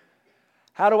question,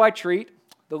 how do I treat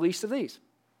the least of these?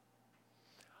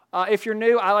 If you're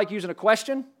new, I like using a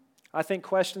question. I think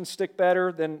questions stick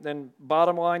better than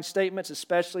bottom line statements,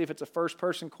 especially if it's a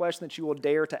first-person question that you will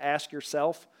dare to ask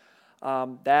yourself.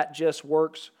 That just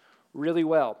works really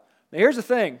well. Now, here's the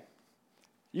thing.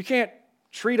 You can't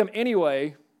treat them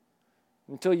anyway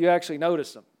until you actually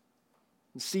notice them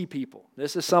and see people.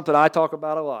 This is something I talk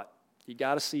about a lot. You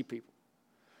got to see people.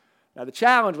 Now, the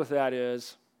challenge with that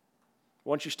is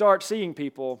once you start seeing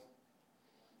people,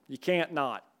 you can't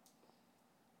not.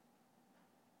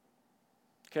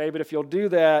 Okay, but if you'll do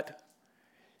that,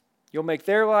 you'll make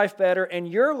their life better, and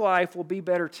your life will be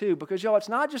better too. Because, y'all, it's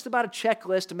not just about a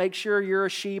checklist to make sure you're a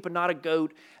sheep and not a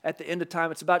goat at the end of time.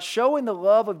 It's about showing the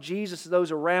love of Jesus to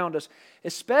those around us,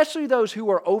 especially those who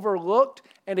are overlooked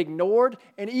and ignored,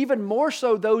 and even more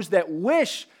so those that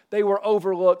wish they were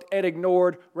overlooked and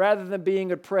ignored rather than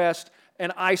being oppressed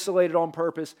and isolated on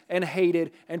purpose and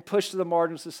hated and pushed to the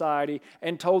margin of society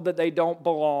and told that they don't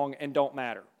belong and don't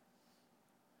matter.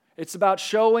 It's about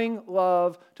showing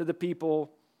love to the people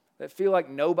that feel like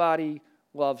nobody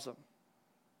loves them.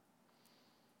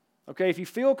 Okay, if you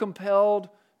feel compelled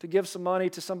to give some money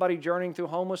to somebody journeying through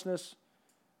homelessness,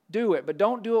 do it. But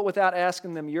don't do it without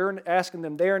asking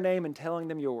them their name and telling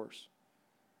them yours.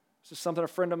 This is something a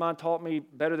friend of mine taught me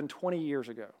better than 20 years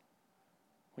ago.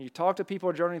 When you talk to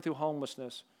people journeying through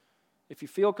homelessness, if you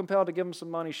feel compelled to give them some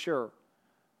money, sure.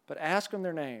 But ask them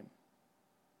their name.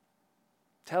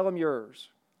 Tell them yours.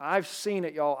 I've seen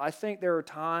it, y'all. I think there are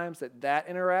times that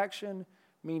interaction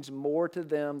means more to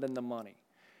them than the money.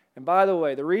 And by the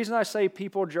way, the reason I say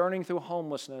people journeying through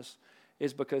homelessness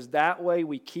is because that way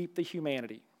we keep the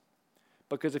humanity.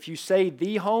 Because if you say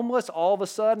the homeless, all of a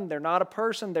sudden they're not a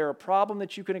person, they're a problem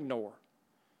that you can ignore.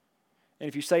 And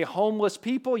if you say homeless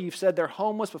people, you've said they're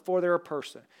homeless before they're a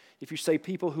person. If you say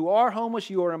people who are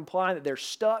homeless, you are implying that they're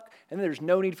stuck and there's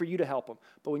no need for you to help them.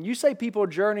 But when you say people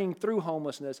journeying through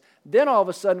homelessness, then all of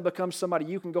a sudden it becomes somebody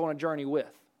you can go on a journey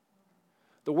with.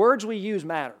 The words we use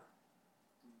matter.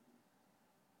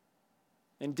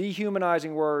 And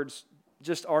dehumanizing words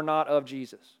just are not of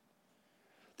Jesus.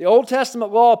 The Old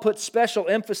Testament law puts special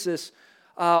emphasis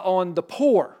on the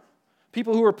poor,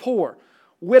 people who are poor,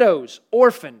 widows,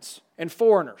 orphans, and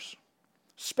foreigners.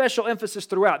 Special emphasis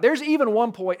throughout. There's even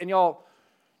one point, and y'all,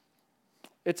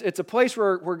 it's a place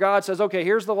where God says, okay,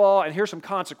 here's the law, and here's some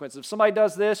consequences. If somebody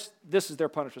does this, this is their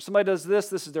punishment. Somebody does this,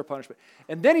 this is their punishment.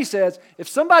 And then he says, if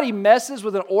somebody messes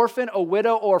with an orphan, a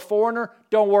widow, or a foreigner,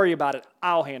 don't worry about it.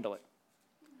 I'll handle it.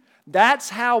 That's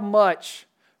how much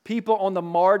people on the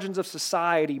margins of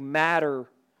society matter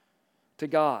to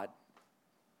God.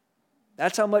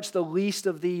 That's how much the least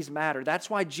of these matter. That's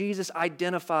why Jesus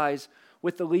identifies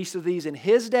with the least of these in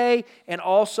his day and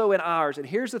also in ours. And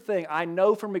here's the thing, I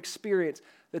know from experience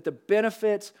that the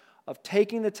benefits of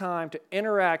taking the time to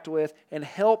interact with and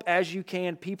help as you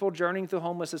can people journeying through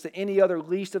homelessness and any other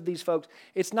least of these folks,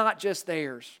 it's not just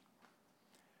theirs.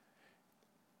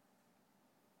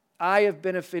 I have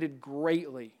benefited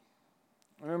greatly.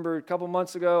 I remember a couple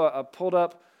months ago, I pulled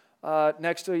up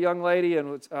next to a young lady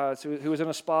and who was in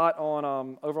a spot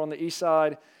on over on the east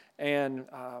side, and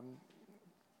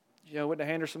went to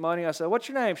hand her some money. I said, "What's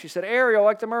your name?" She said, "Ariel,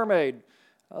 like the mermaid."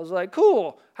 I was like,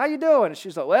 "Cool. How you doing?" And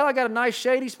she's like, "Well, I got a nice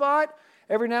shady spot.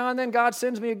 Every now and then God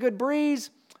sends me a good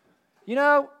breeze.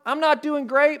 I'm not doing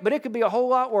great, but it could be a whole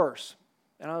lot worse.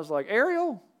 And I was like,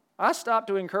 Ariel, I stopped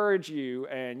to encourage you,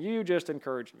 and you just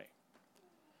encouraged me.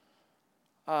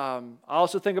 I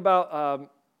also think about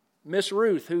Miss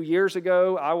Ruth, who years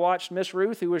ago, I watched Miss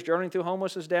Ruth, who was journeying through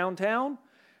homelessness downtown,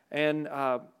 and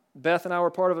Beth and I were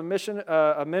part of a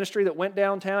ministry that went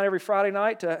downtown every Friday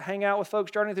night to hang out with folks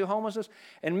journeying through homelessness.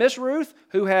 And Miss Ruth,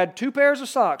 who had 2 pairs of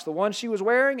socks, the one she was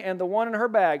wearing and the one in her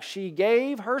bag, she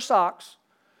gave her socks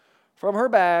from her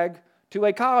bag to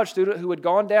a college student who had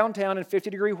gone downtown in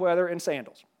 50-degree weather in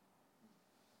sandals.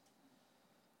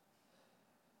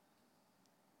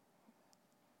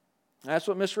 That's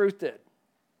what Miss Ruth did.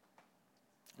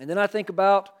 And then I think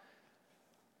about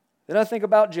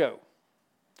Joe.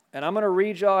 And I'm going to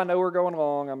read y'all, I know we're going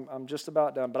long, I'm just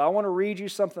about done, but I want to read you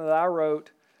something that I wrote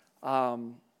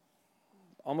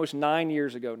almost 9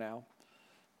 years ago now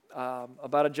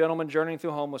about a gentleman journeying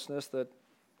through homelessness that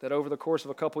over the course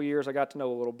of a couple years I got to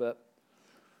know a little bit.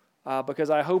 Because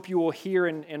I hope you will hear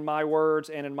in my words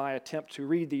and in my attempt to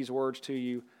read these words to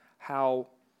you how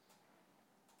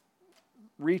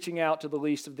reaching out to the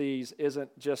least of these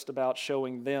isn't just about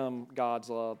showing them God's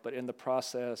love, but in the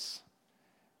process,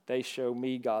 they show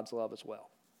me God's love as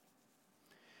well.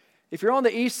 If you're on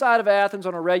the east side of Athens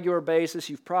on a regular basis,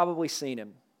 you've probably seen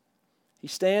him. He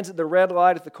stands at the red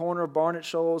light at the corner of Barnett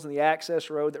Shoals and the access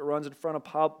road that runs in front of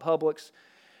Publix,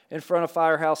 in front of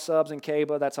Firehouse Subs and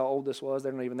Caba. That's how old this was.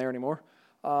 They're not even there anymore.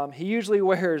 He usually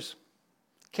wears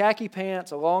khaki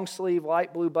pants, a long sleeve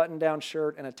light blue button-down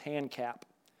shirt, and a tan cap.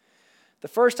 The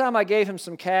first time I gave him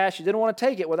some cash, he didn't want to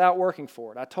take it without working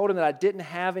for it. I told him that I didn't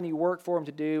have any work for him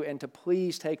to do and to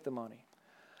please take the money.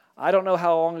 I don't know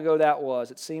how long ago that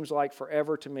was. It seems like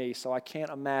forever to me, so I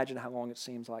can't imagine how long it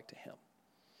seems like to him.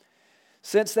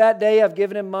 Since that day, I've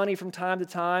given him money from time to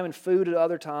time and food at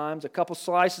other times, a couple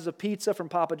slices of pizza from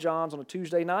Papa John's on a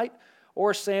Tuesday night,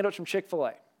 or a sandwich from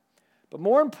Chick-fil-A. But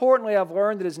more importantly, I've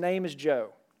learned that his name is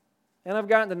Joe, and I've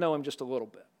gotten to know him just a little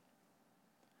bit.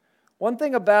 One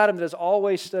thing about him that has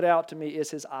always stood out to me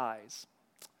is his eyes.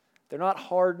 They're not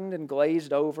hardened and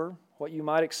glazed over, what you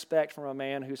might expect from a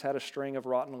man who's had a string of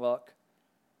rotten luck.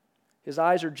 His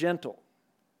eyes are gentle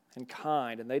and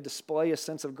kind, and they display a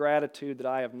sense of gratitude that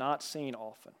I have not seen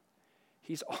often.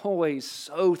 He's always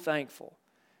so thankful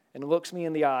and looks me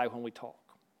in the eye when we talk.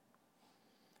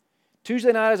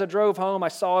 Tuesday night as I drove home, I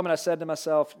saw him and I said to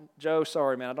myself, Joe,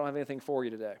 sorry man, I don't have anything for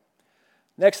you today.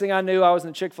 Next thing I knew, I was in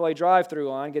the Chick-fil-A drive-thru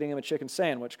line getting him a chicken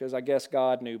sandwich because I guess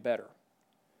God knew better.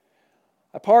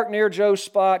 I parked near Joe's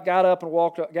spot, got out and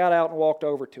walked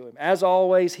over to him. As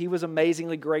always, he was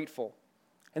amazingly grateful.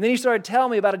 And then he started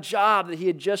telling me about a job that he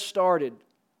had just started.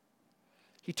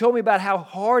 He told me about how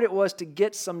hard it was to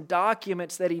get some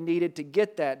documents that he needed to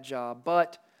get that job.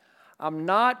 But I'm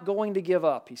not going to give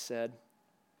up, he said.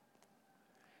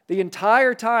 The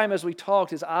entire time as we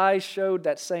talked, his eyes showed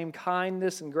that same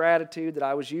kindness and gratitude that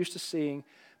I was used to seeing,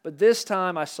 but this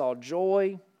time I saw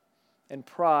joy and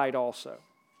pride also.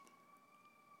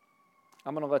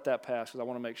 I'm going to let that pass because I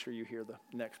want to make sure you hear the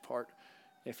next part.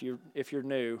 If you're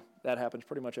new, that happens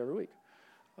pretty much every week.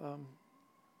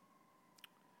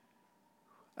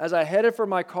 As I headed for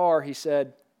my car, he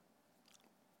said,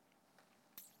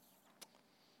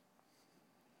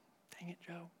 "Dang it,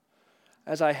 Joe."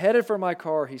 As I headed for my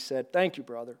car, he said, "Thank you,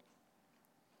 brother.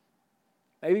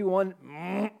 Maybe one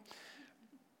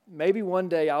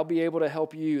day I'll be able to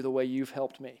help you the way you've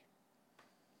helped me.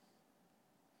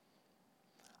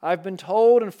 I've been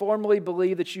told and formally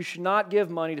believe that you should not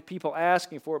give money to people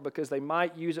asking for it because they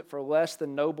might use it for less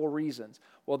than noble reasons.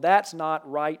 Well, that's not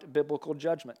right biblical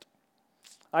judgment.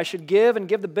 I should give and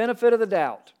give the benefit of the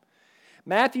doubt.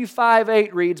 Matthew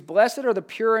 5:8 reads, "Blessed are the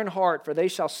pure in heart, for they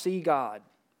shall see God."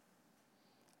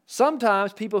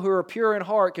 Sometimes people who are pure in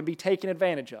heart can be taken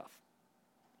advantage of.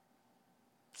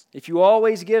 If you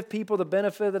always give people the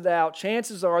benefit of the doubt,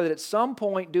 chances are that at some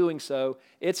point doing so,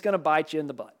 it's going to bite you in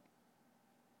the butt.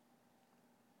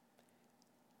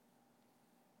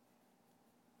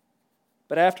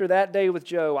 But after that day with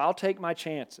Joe, I'll take my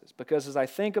chances because as I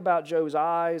think about Joe's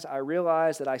eyes, I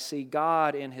realize that I see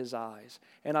God in his eyes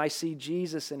and I see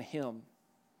Jesus in him.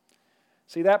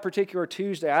 See, that particular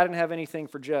Tuesday, I didn't have anything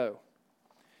for Joe.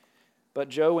 But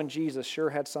Joe and Jesus sure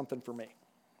had something for me.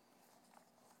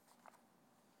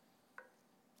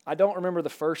 I don't remember the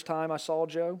first time I saw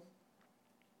Joe,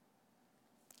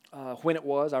 when it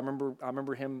was. I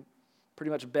remember him pretty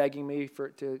much begging me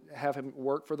to have him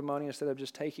work for the money instead of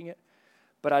just taking it.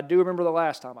 But I do remember the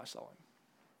last time I saw him,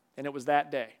 and it was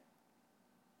that day.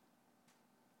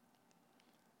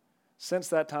 Since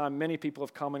that time, many people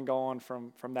have come and gone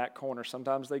from that corner.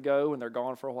 Sometimes they go and they're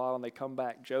gone for a while and they come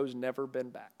back. Joe's never been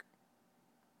back.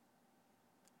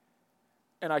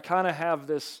 And I kind of have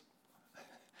this,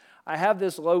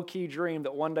 low-key dream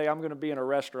that one day I'm going to be in a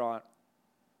restaurant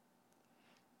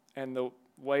and the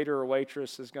waiter or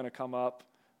waitress is going to come up.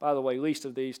 By the way, least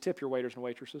of these, tip your waiters and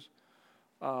waitresses.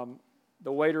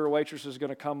 The waiter or waitress is going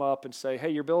to come up and say, hey,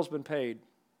 your bill's been paid.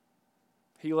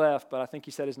 He left, but I think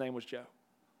he said his name was Joe.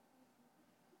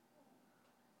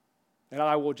 And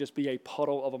I will just be a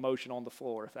puddle of emotion on the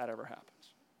floor if that ever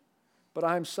happens. But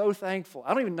I'm so thankful.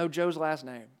 I don't even know Joe's last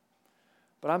name.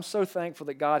 But I'm so thankful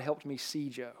that God helped me see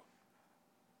Joe.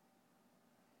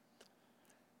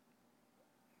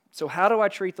 So how do I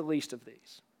treat the least of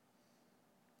these?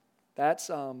 That's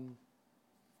our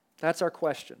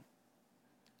question.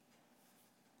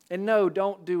 And no,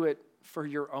 don't do it for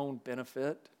your own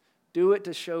benefit. Do it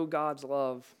to show God's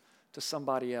love to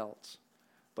somebody else.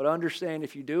 But understand,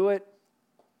 if you do it,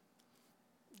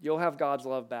 you'll have God's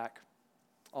love back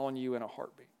on you in a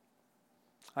heartbeat.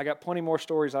 I got plenty more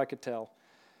stories I could tell.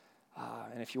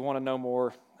 And if you want to know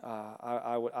more,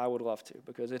 I would love to,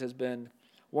 because it has been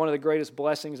one of the greatest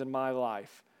blessings in my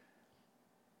life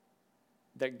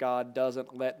that God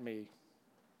doesn't let me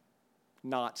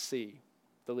not see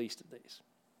the least of these.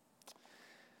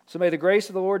 So may the grace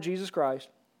of the Lord Jesus Christ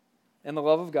and the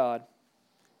love of God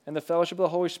and the fellowship of the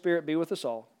Holy Spirit be with us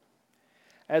all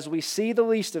as we see the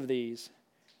least of these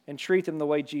and treat them the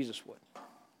way Jesus would.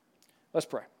 Let's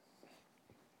pray.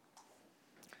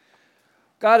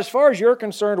 God, as far as you're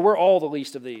concerned, we're all the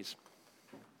least of these,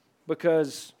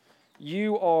 because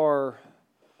you are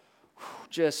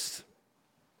just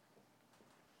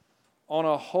on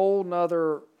a whole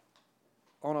nother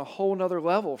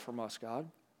level from us, God.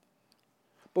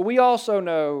 But we also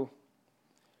know,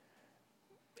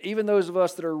 even those of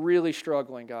us that are really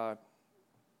struggling, God,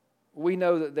 we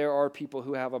know that there are people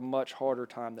who have a much harder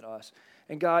time than us.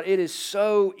 And God, it is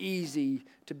so easy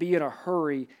to be in a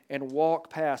hurry and walk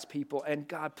past people. And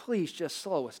God, please just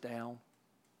slow us down.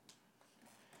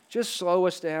 Just slow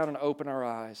us down and open our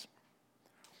eyes.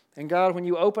 And God, when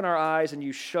you open our eyes and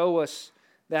you show us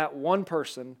that one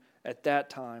person at that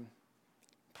time,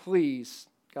 please,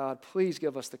 God, please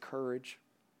give us the courage.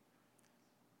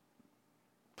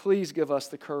 Please give us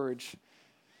the courage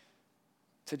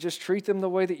to just treat them the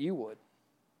way that you would,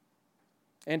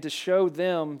 and to show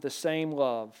them the same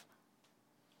love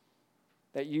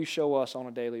that you show us on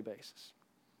a daily basis.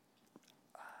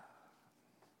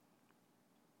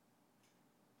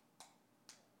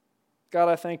 God,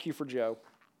 I thank you for Joe.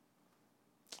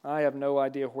 I have no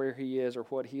idea where he is or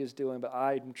what he is doing, but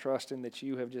I am trusting that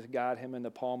you have just got him in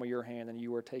the palm of your hand and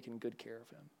you are taking good care of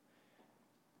him.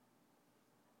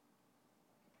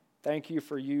 Thank you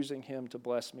for using him to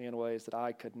bless me in ways that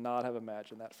I could not have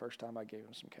imagined that first time I gave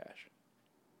him some cash.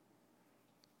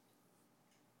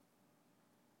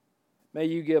 May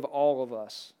you give all of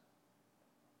us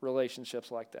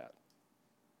relationships like that.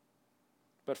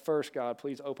 But first, God,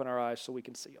 please open our eyes so we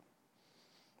can see them.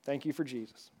 Thank you for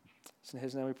Jesus. It's in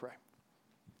his name we pray.